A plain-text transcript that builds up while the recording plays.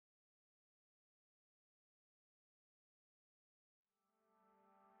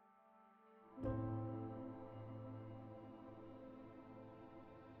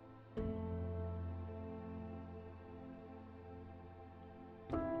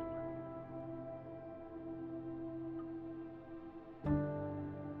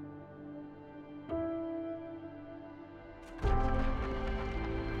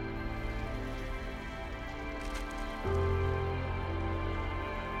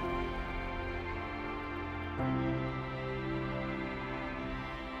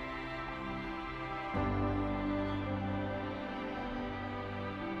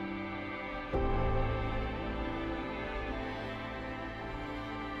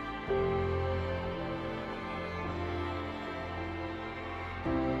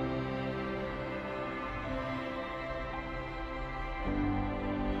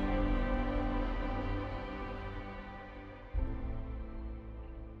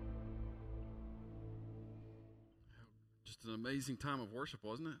Just an amazing time of worship,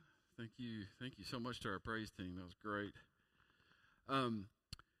 wasn't it? Thank you so much to our praise team. That was great.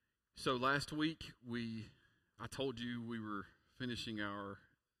 So last week I told you we were finishing our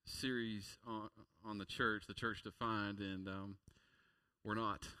series on the church defined, and we're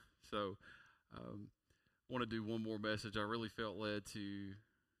not. So want to do one more message. I really felt led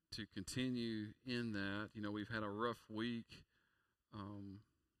to continue in that. You know, we've had a rough week.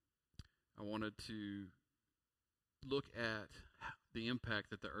 I wanted to look at the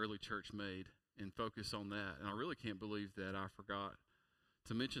impact that the early church made and focus on that. And I really can't believe that I forgot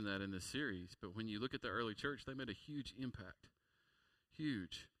to mention that in this series. But when you look at the early church, they made a huge impact.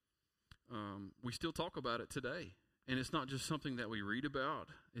 Huge. We still talk about it today. And it's not just something that we read about.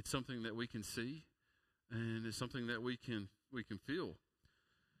 It's something that we can see. And it's something that we can feel.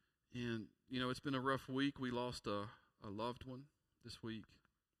 And, you know, it's been a rough week. We lost a loved one this week.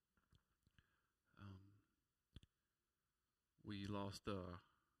 We lost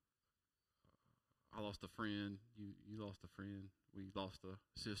I lost a friend. You lost a friend. We lost a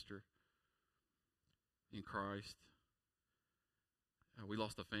sister in Christ. We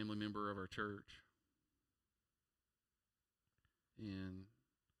lost a family member of our church. And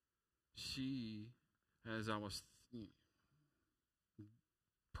she, as I was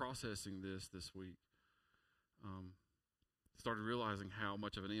processing this week, started realizing how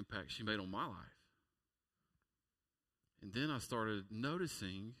much of an impact she made on my life. And then I started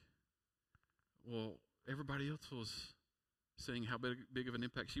noticing, well, everybody else was saying how big of an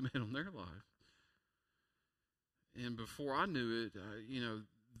impact she made on their life. And before I knew it,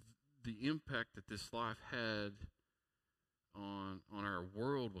 the impact that this life had on our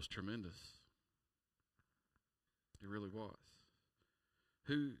world was tremendous. It really was.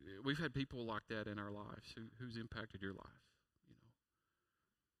 We've had people like that in our lives who's impacted your life, you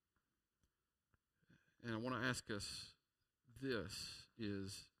know. And I want to ask us this,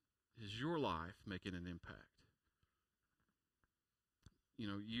 is your life making an impact? You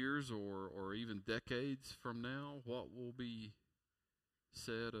know, years or even decades from now, what will be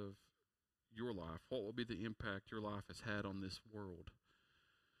said of your life? What will be the impact your life has had on this world?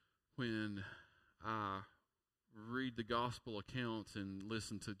 When I read the gospel accounts and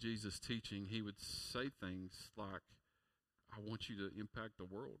listen to Jesus teaching, he would say things like, I want you to impact the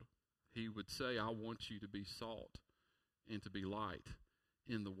world. He would say, I want you to be salt and to be light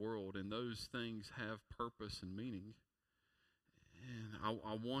in the world. And those things have purpose and meaning. And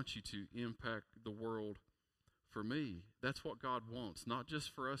I want you to impact the world for me. That's what God wants. Not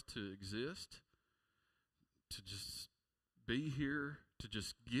just for us to exist, to just be here, to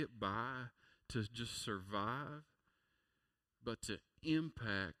just get by, to just survive, but to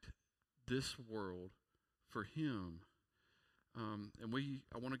impact this world for Him. And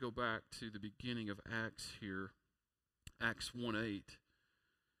I want to go back to the beginning of Acts here, Acts 1:8.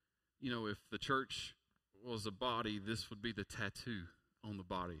 You know, if the church was a body, this would be the tattoo on the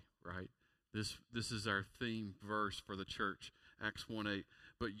body, right? This is our theme verse for the church, Acts 1:8.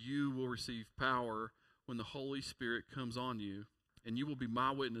 But you will receive power when the Holy Spirit comes on you, and you will be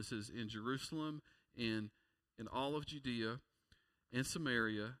my witnesses in Jerusalem and in all of Judea and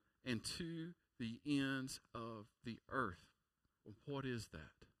Samaria and to the ends of the earth. Well, what is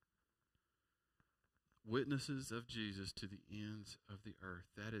that? Witnesses of Jesus to the ends of the earth.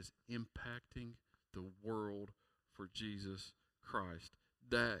 That is impacting the world for Jesus Christ.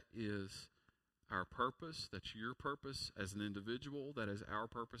 That is our purpose. That's your purpose as an individual. That is our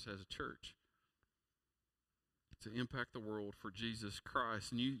purpose as a church. To impact the world for Jesus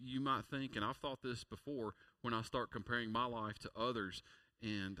Christ. And you might think, and I've thought this before, when I start comparing my life to others,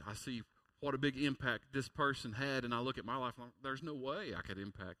 and I see what a big impact this person had, and I look at my life, and there's no way I could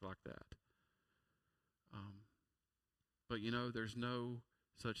impact like that. But you know, there's no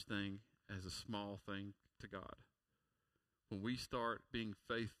such thing as a small thing to God. When we start being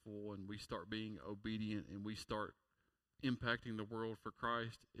faithful and we start being obedient and we start impacting the world for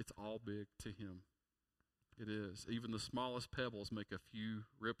Christ, it's all big to Him. It is. Even the smallest pebbles make a few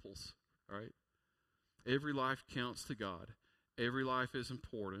ripples, right? Every life counts to God. Every life is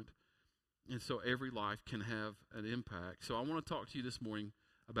important. And so every life can have an impact. So I want to talk to you this morning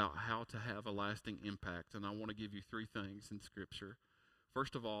about how to have a lasting impact. And I want to give you three things in Scripture.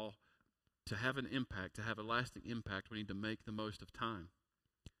 First of all, to have an impact, to have a lasting impact, we need to make the most of time.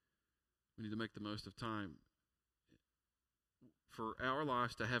 We need to make the most of time. For our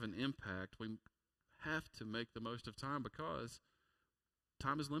lives to have an impact, we have to make the most of time because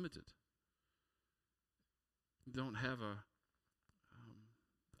time is limited. You don't have a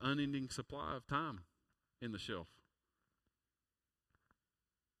unending supply of time in the shelf.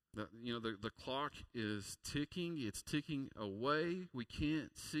 The clock is ticking. It's ticking away. We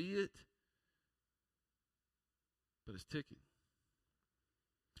can't see it, but it's ticking.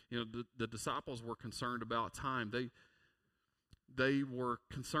 The disciples were concerned about time. They were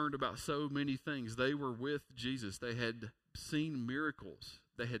concerned about so many things. They were with Jesus. They had seen miracles.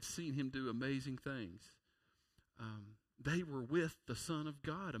 They had seen him do amazing things. They were with the Son of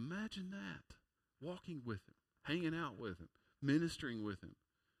God. Imagine that. Walking with him, hanging out with him, ministering with him.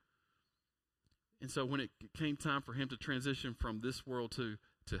 And so when it came time for him to transition from this world to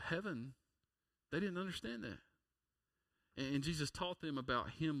heaven, they didn't understand that. And Jesus taught them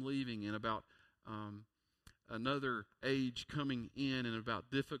about him leaving and about another age coming in and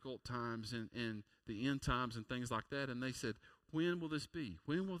about difficult times and the end times and things like that. And they said, when will this be?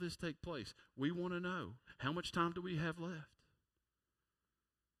 When will this take place? We want to know. How much time do we have left?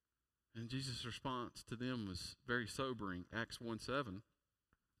 And Jesus' response to them was very sobering. Acts 1:7.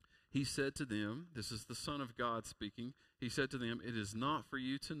 He said to them, this is the Son of God speaking, he said to them, it is not for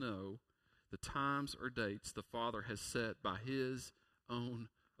you to know the times or dates the Father has set by his own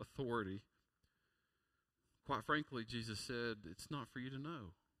authority. Quite frankly, Jesus said, it's not for you to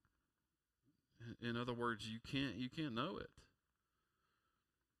know. In other words, you can't know it.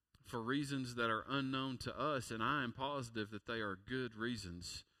 For reasons that are unknown to us, and I am positive that they are good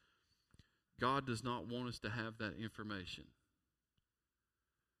reasons, God does not want us to have that information.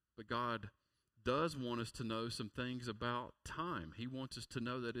 But God does want us to know some things about time. He wants us to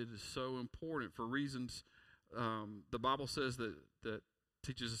know that it is so important for reasons. The Bible says that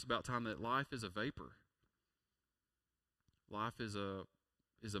teaches us about time, that life is a vapor. Life is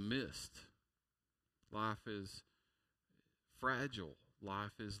a mist. Life is fragile.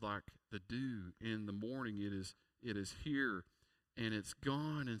 Life is like the dew in the morning. It is here and it's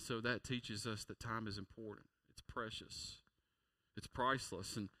gone. And so that teaches us that time is important. It's precious. It's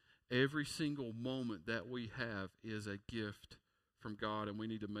priceless. And every single moment that we have is a gift from God, and we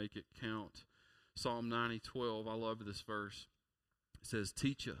need to make it count. Psalm 90:12, I love this verse. It says,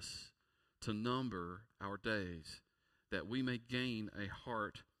 teach us to number our days, that we may gain a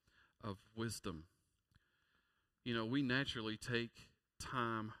heart of wisdom. We naturally take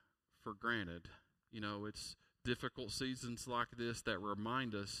time for granted. It's difficult seasons like this that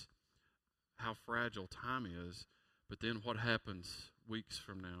remind us how fragile time is. But then what happens weeks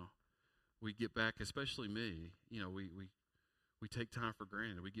from now? We get back, especially me, we take time for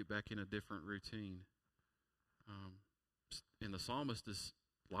granted. We get back in a different routine. And the psalmist is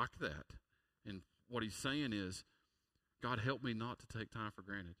like that. And what he's saying is, God, help me not to take time for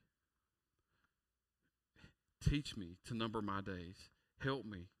granted. Teach me to number my days. Help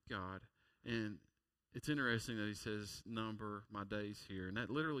me, God. And it's interesting that he says, number my days here. And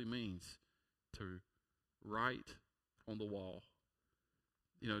that literally means to write on the wall.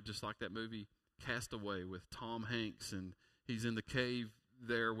 Just like that movie Castaway with Tom Hanks, and he's in the cave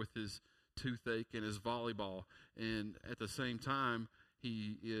there with his toothache and his volleyball. And at the same time,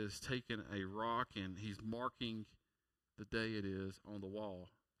 he is taking a rock and he's marking the day it is on the wall.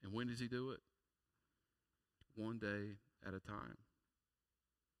 And when does he do it? One day at a time.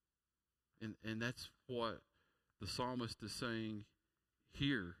 And that's what the psalmist is saying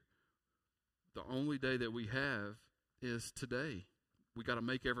here. The only day that we have is today. We got to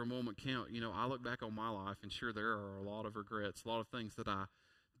make every moment count. I look back on my life, and sure, there are a lot of regrets, a lot of things that I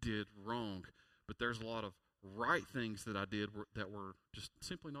did wrong, but there's a lot of right things that I did that were just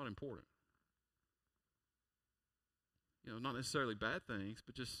simply not important. Not necessarily bad things,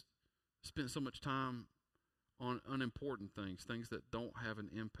 but just spent so much time on unimportant things that don't have an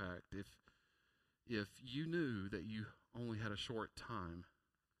impact. If you knew that you only had a short time,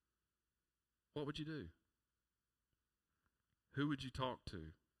 what would you do? Who would you talk to?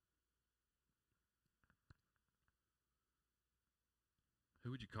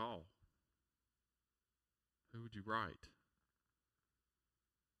 Who would you call? Who would you write?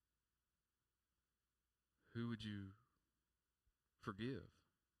 Who would you forgive?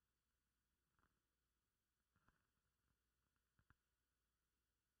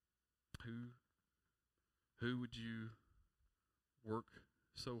 Who would you work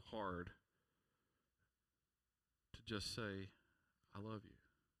so hard to just say, I love you?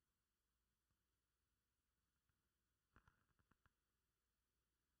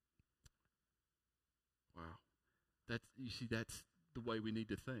 That's the way we need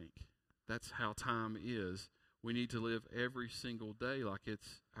to think. That's how time is. We need to live every single day like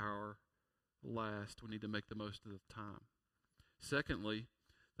it's our last. We need to make the most of the time. Secondly,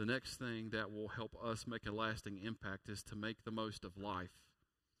 the next thing that will help us make a lasting impact is to make the most of life.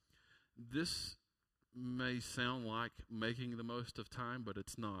 This may sound like making the most of time, but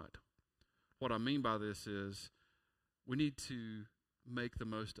it's not. What I mean by this is we need to make the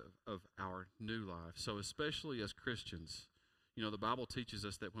most of our new life. So especially as Christians, the Bible teaches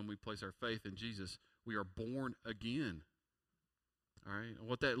us that when we place our faith in Jesus, we are born again. All right? And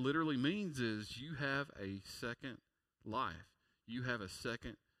what that literally means is you have a second life. You have a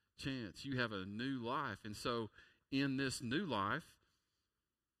second chance. You have a new life. And so in this new life,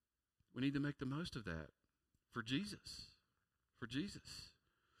 we need to make the most of that for Jesus. For Jesus.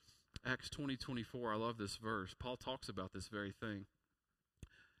 Acts 20:24, I love this verse. Paul talks about this very thing.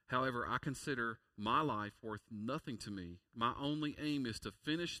 However, I consider my life worth nothing to me. My only aim is to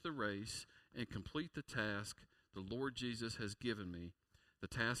finish the race and complete the task the Lord Jesus has given me, the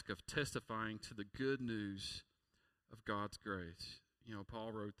task of testifying to the good news of God's grace.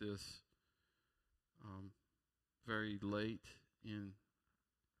 Paul wrote this very late in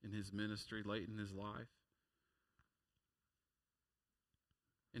his ministry, late in his life.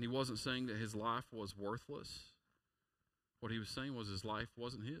 And he wasn't saying that his life was worthless. What he was saying was his life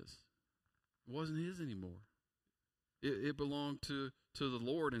wasn't his. It wasn't his anymore. It belonged to the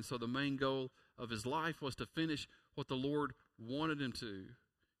Lord. And so the main goal of his life was to finish what the Lord wanted him to.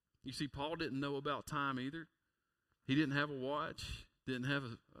 You see, Paul didn't know about time either. He didn't have a watch, didn't have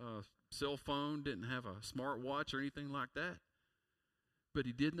a cell phone, didn't have a smart watch or anything like that. But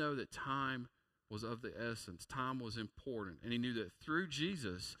he did know that time was of the essence. Time was important. And he knew that through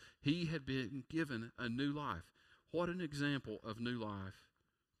Jesus, he had been given a new life. What an example of new life.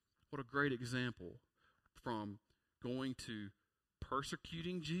 What a great example from going to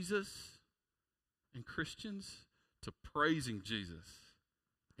persecuting Jesus and Christians to praising Jesus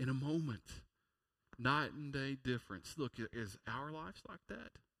in a moment. Night and day difference. Look, is our lives like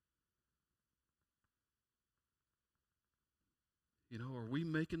that? Are we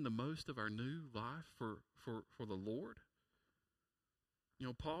making the most of our new life for the Lord?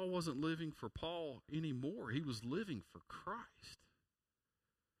 Paul wasn't living for Paul anymore. He was living for Christ.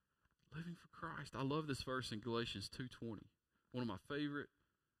 Living for Christ. I love this verse in Galatians 2:20. One of my favorite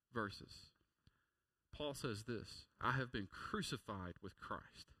verses. Paul says this, I have been crucified with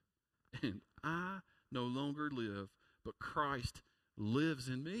Christ, and I no longer live, but Christ lives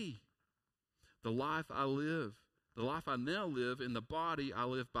in me. The life I now live in the body, I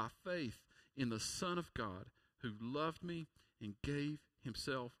live by faith in the Son of God who loved me and gave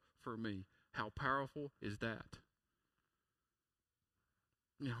himself for me. How powerful is that?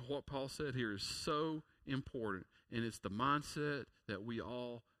 What Paul said here is so important, and it's the mindset that we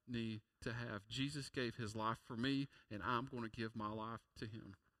all need to have. Jesus gave his life for me, and I'm going to give my life to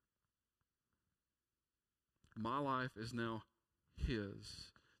him. My life is now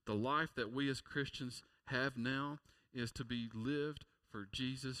his. The life that we as Christians have now is to be lived for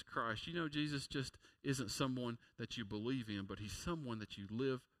Jesus Christ. Jesus just isn't someone that you believe in, but he's someone that you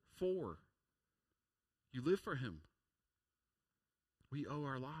live for. You live for him. We owe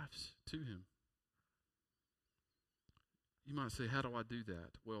our lives to him. You might say, how do I do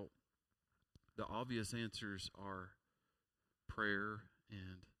that? Well, the obvious answers are prayer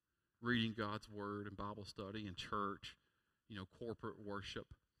and reading God's word and Bible study and church, corporate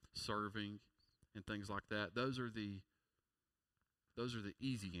worship, serving, and things like that. Those are the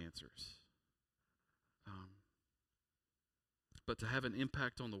easy answers. But to have an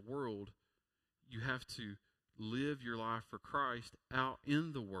impact on the world, you have to live your life for Christ out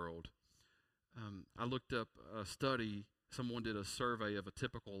in the world. I looked up a study. Someone did a survey of a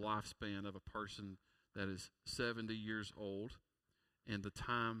typical lifespan of a person that is 70 years old and the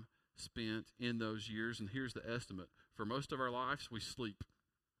time spent in those years. And here's the estimate. For most of our lives, we sleep.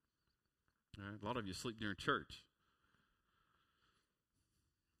 All right? A lot of you sleep during church.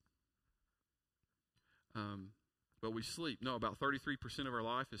 But we sleep. No, about 33% of our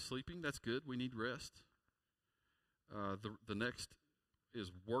life is sleeping. That's good. We need rest. The next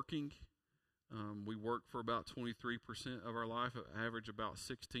is working. We work for about 23% of our life, average about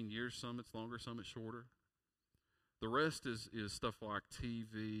 16 years. Some it's longer, some it's shorter. The rest is stuff like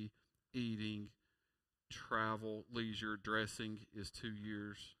TV, eating, travel, leisure, dressing is 2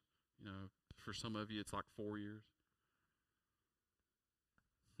 years. For some of you it's like 4 years.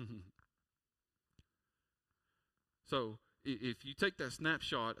 So if you take that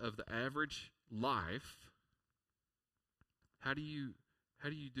snapshot of the average life, how do you How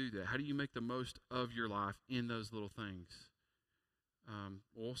do you do that? How do you make the most of your life in those little things?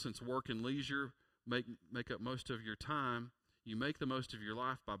 Well, since work and leisure make up most of your time, you make the most of your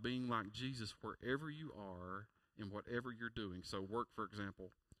life by being like Jesus wherever you are and whatever you're doing. So work, for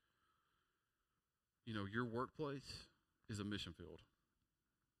example, your workplace is a mission field.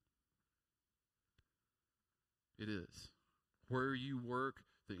 It is. Where you work,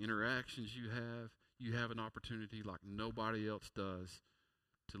 the interactions you have an opportunity like nobody else does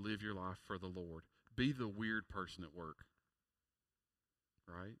to live your life for the Lord. Be the weird person at work,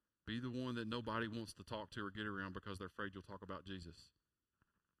 right? Be the one that nobody wants to talk to or get around because they're afraid you'll talk about Jesus.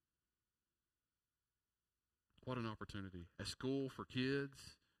 What an opportunity. At school for kids,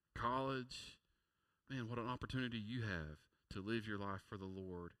 college, man, what an opportunity you have to live your life for the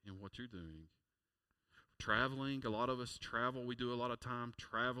Lord in what you're doing. Traveling, a lot of us travel. We do a lot of time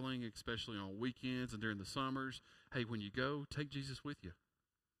traveling, especially on weekends and during the summers. Hey, when you go, take Jesus with you.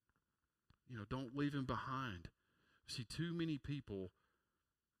 Don't leave him behind. See, too many people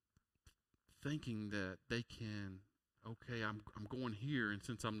thinking that they can, okay, I'm going here, and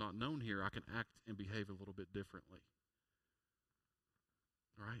since I'm not known here, I can act and behave a little bit differently.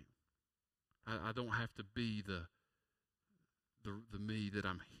 Right? I don't have to be the me that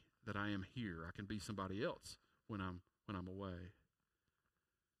I am here. I can be somebody else when I'm away.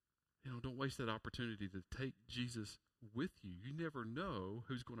 Don't waste that opportunity to take Jesus with you. You never know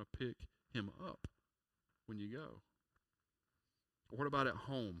who's going to pick him up when you go. Or what about at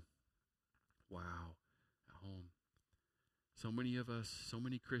home? Wow, at home. So many of us, so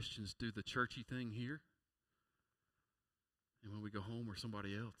many Christians do the churchy thing here. And when we go home, we're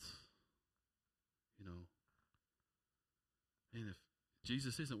somebody else. And if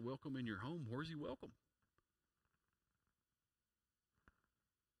Jesus isn't welcome in your home, where's he welcome?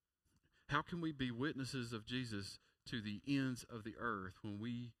 How can we be witnesses of Jesus to the ends of the earth when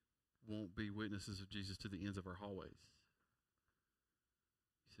we won't be witnesses of Jesus to the ends of our hallways?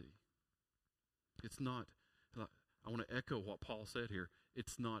 See, it's not, I want to echo what Paul said here.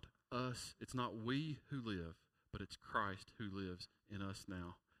 It's not us, it's not we who live, but it's Christ who lives in us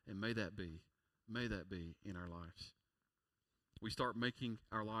now. And may that be in our lives. We start making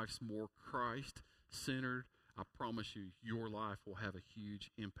our lives more Christ-centered, I promise you, your life will have a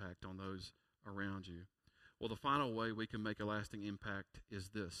huge impact on those around you. Well, the final way we can make a lasting impact is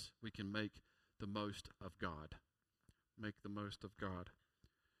this. We can make the most of God. Make the most of God.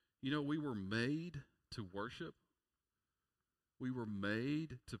 We were made to worship. We were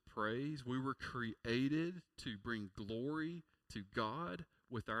made to praise. We were created to bring glory to God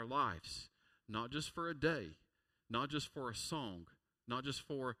with our lives. Not just for a day. Not just for a song, not just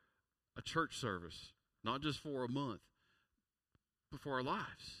for a church service, not just for a month, but for our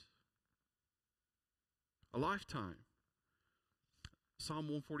lives. A lifetime. Psalm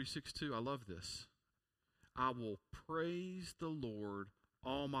 146:2, I love this. I will praise the Lord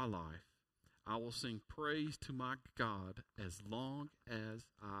all my life. I will sing praise to my God as long as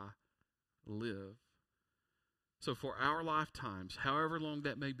I live. So for our lifetimes, however long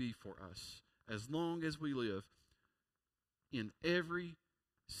that may be for us, as long as we live, in every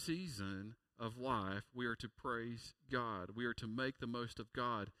season of life, we are to praise God. We are to make the most of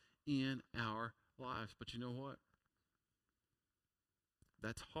God in our lives. But you know what?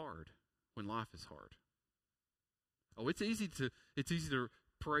 That's hard when life is hard. Oh, it's easy to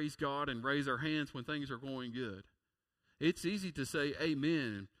praise God and raise our hands when things are going good. It's easy to say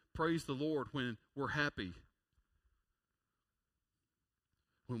amen and praise the Lord when we're happy.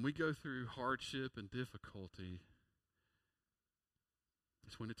 When we go through hardship and difficulty,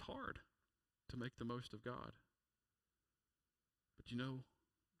 it's when it's hard to make the most of God. But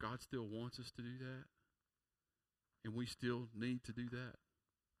God still wants us to do that. And we still need to do that.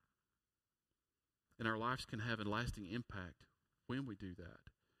 And our lives can have a lasting impact when we do that.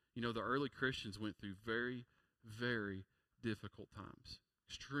 The early Christians went through very, very difficult times.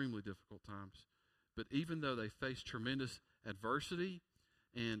 Extremely difficult times. But even though they faced tremendous adversity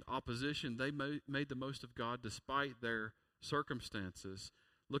and opposition, they made the most of God despite their circumstances.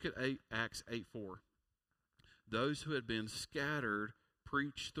 Look at Acts 8:4. Those who had been scattered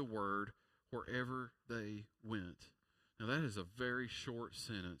preached the word wherever they went. Now that is a very short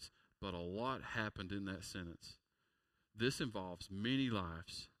sentence, but a lot happened in that sentence. This involves many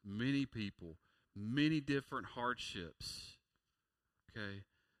lives, many people, many different hardships. Okay?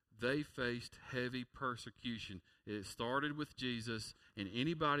 They faced heavy persecution. It started with Jesus, and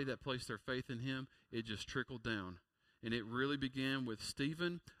anybody that placed their faith in him, it just trickled down. And it really began with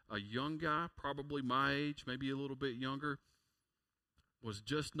Stephen, a young guy, probably my age, maybe a little bit younger, was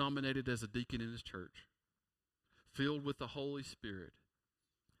just nominated as a deacon in his church, filled with the Holy Spirit.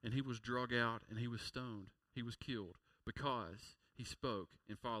 and he was drug out, and he was stoned. He was killed because he spoke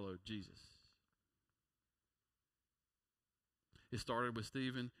and followed Jesus. It started with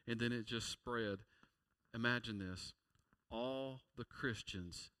Stephen, and then it just spread. Imagine this. All the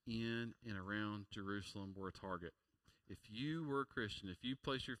Christians in and around Jerusalem were a target. If you were a Christian, if you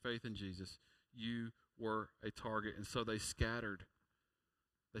placed your faith in Jesus, you were a target. And so they scattered.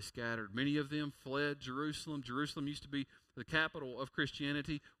 They scattered. Many of them fled Jerusalem. Jerusalem used to be the capital of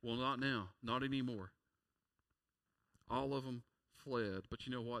Christianity. Well, not now. Not anymore. All of them fled. But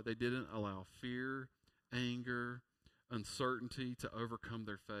you know what? They didn't allow fear, anger, uncertainty to overcome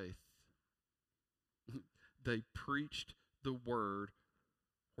their faith. They preached the word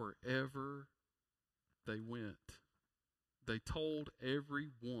wherever they went. They told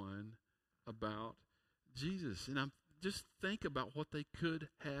everyone about Jesus. And just think about what they could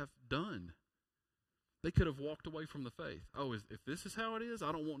have done. They could have walked away from the faith. Oh, if this is how it is,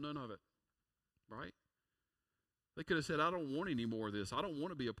 I don't want none of it. Right? They could have said, I don't want any more of this. I don't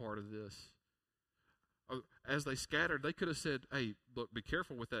want to be a part of this. As they scattered, they could have said, hey, look, be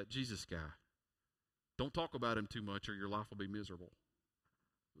careful with that Jesus guy. Don't talk about him too much or your life will be miserable.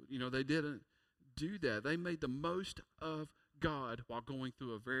 You know, they didn't do that. They made the most of God while going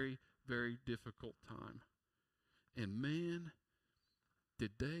through a very, very difficult time. And man,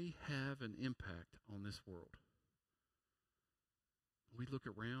 did they have an impact on this world. We look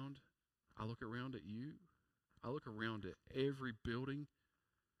around. I look around at you. I look around at every building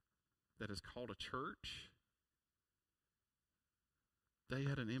that is called a church. They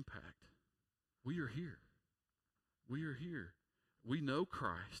had an impact. We are here. We are here. We know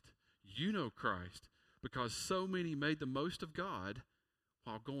Christ. You know Christ because so many made the most of God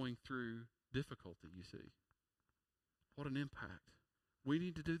while going through difficulty, you see. What an impact. We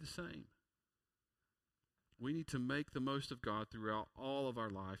need to do the same. We need to make the most of God throughout all of our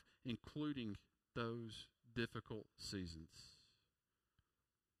life, including those difficult seasons.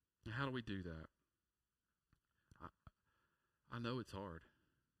 And how do we do that? I know it's hard.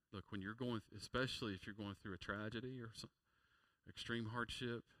 Look, when you're going, especially if you're going through a tragedy or some extreme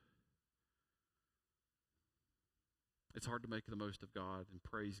hardship, it's hard to make the most of God and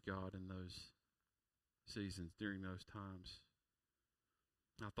praise God in those seasons, during those times.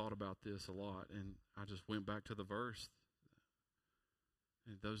 I thought about this a lot, and I just went back to the verse.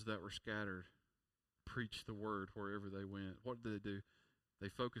 And those that were scattered preached the word wherever they went. What did they do? They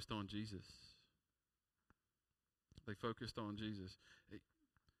focused on Jesus. They focused on Jesus.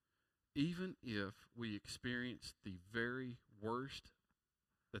 Even if we experience the very worst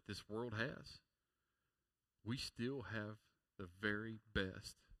that this world has, we still have the very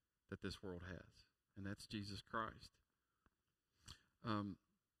best that this world has, and that's Jesus Christ.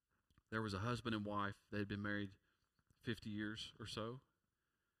 There was a husband and wife. They had been married 50 years or so.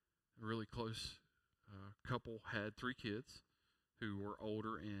 A really close couple, had 3 kids who were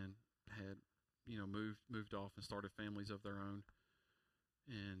older and had, moved off and started families of their own.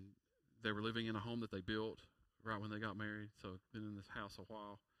 And they were living in a home that they built right when they got married, so been in this house a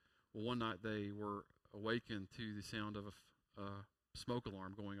while. Well, one night they were awakened to the sound of a smoke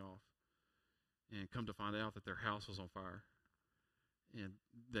alarm going off, and come to find out that their house was on fire. And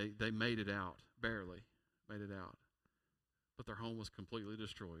they made it out, barely made it out. But their home was completely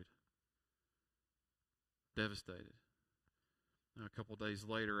destroyed, devastated. And a couple of days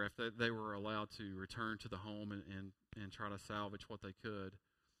later, after they were allowed to return to the home and try to salvage what they could,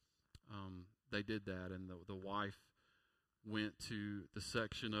 they did that. And the wife went to the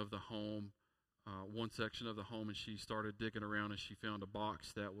section of the home, one section of the home, and she started digging around, and she found a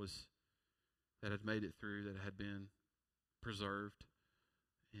box that had made it through, that had been preserved.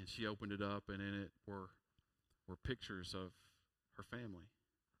 And she opened it up, and in it were pictures of her family.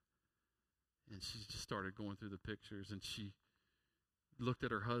 And she just started going through the pictures, and she looked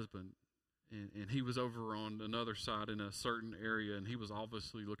at her husband, and he was over on another side in a certain area, and he was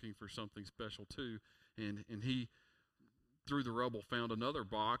obviously looking for something special too. And he, through the rubble, found another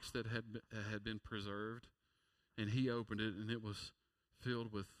box that had been preserved, and he opened it, and it was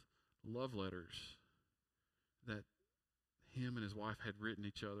filled with love letters that him and his wife had written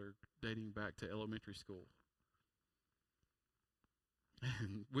each other dating back to elementary school.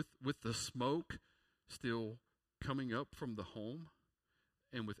 And with the smoke still coming up from the home,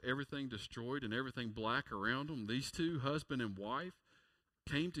 and with everything destroyed and everything black around them, these two, husband and wife,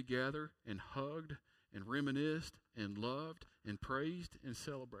 came together and hugged and reminisced and loved and praised and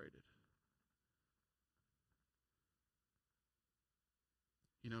celebrated.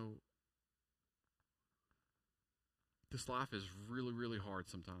 This life is really, really hard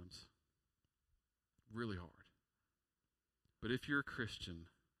sometimes. Really hard. But if you're a Christian,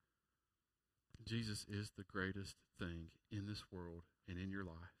 Jesus is the greatest thing in this world and in your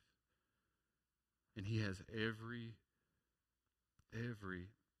life. And he has every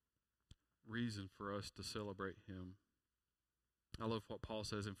reason for us to celebrate him. I love what Paul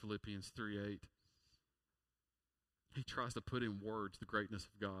says in Philippians 3:8. He tries to put in words the greatness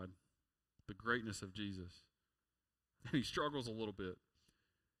of God, the greatness of Jesus. And he struggles a little bit.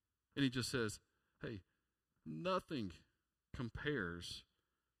 And he just says, hey, nothing compares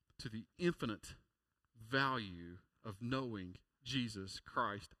to the infinite value of knowing Jesus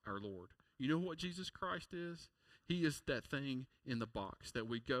Christ our Lord. You know what Jesus Christ is? He is that thing in the box that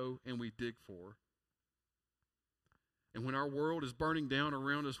we go and we dig for. And when our world is burning down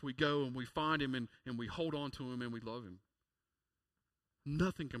around us, we go and we find him and we hold on to him and we love him.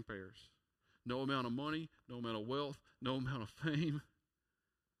 Nothing compares. No amount of money, no amount of wealth, no amount of fame.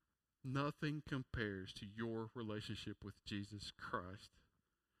 Nothing compares to your relationship with Jesus Christ.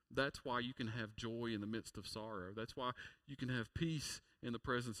 That's why you can have joy in the midst of sorrow. That's why you can have peace in the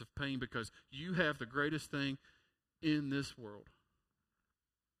presence of pain, because you have the greatest thing in this world.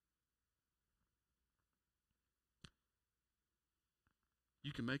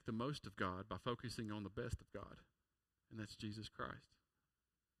 You can make the most of God by focusing on the best of God, and that's Jesus Christ.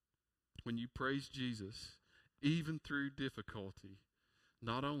 When you praise Jesus, even through difficulty,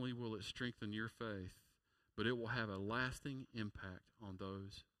 not only will it strengthen your faith, but it will have a lasting impact on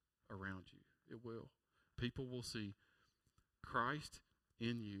those around you. It will. People will see Christ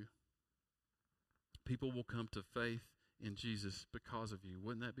in you. People will come to faith in Jesus because of you.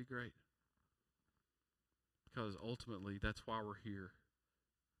 Wouldn't that be great? Because ultimately, that's why we're here,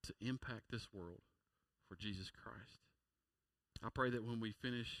 to impact this world for Jesus Christ. I pray that when we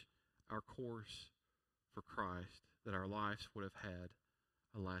finish our course for Christ, that our lives would have had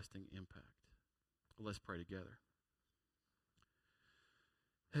a lasting impact. Let's pray together.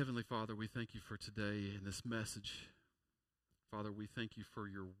 Heavenly Father, we thank you for today and this message. Father, we thank you for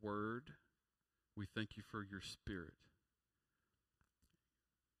your word. We thank you for your Spirit.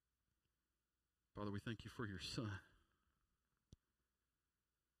 Father, we thank you for your Son.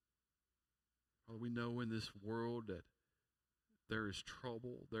 Father, we know in this world that there is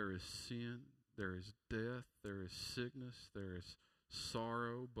trouble, there is sin, there is death, there is sickness, there is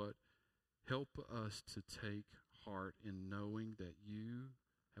sorrow, but help us to take heart in knowing that you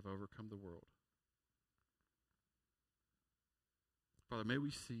have overcome the world. Father, may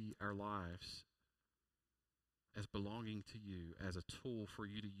we see our lives as belonging to you, as a tool for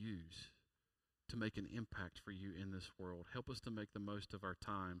you to use to make an impact for you in this world. Help us to make the most of our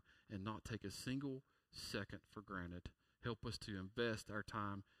time and not take a single second for granted. Help us to invest our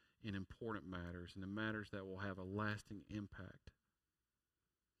time in important matters and in matters that will have a lasting impact.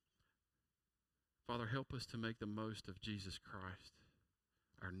 Father, help us to make the most of Jesus Christ,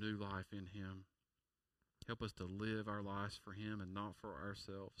 our new life in him. Help us to live our lives for him and not for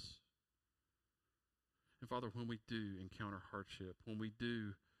ourselves. And Father, when we do encounter hardship, when we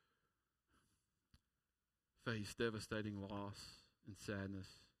do face devastating loss and sadness,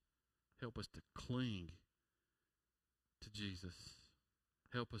 help us to cling to Jesus.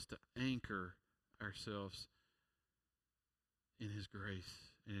 Help us to anchor ourselves in his grace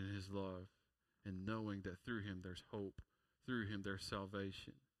and in his love, and knowing that through him there's hope, through him there's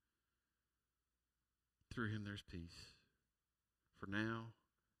salvation, through him there's peace, for now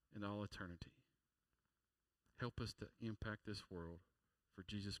and all eternity. Help us to impact this world for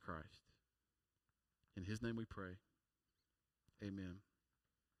Jesus Christ. In his name we pray. Amen.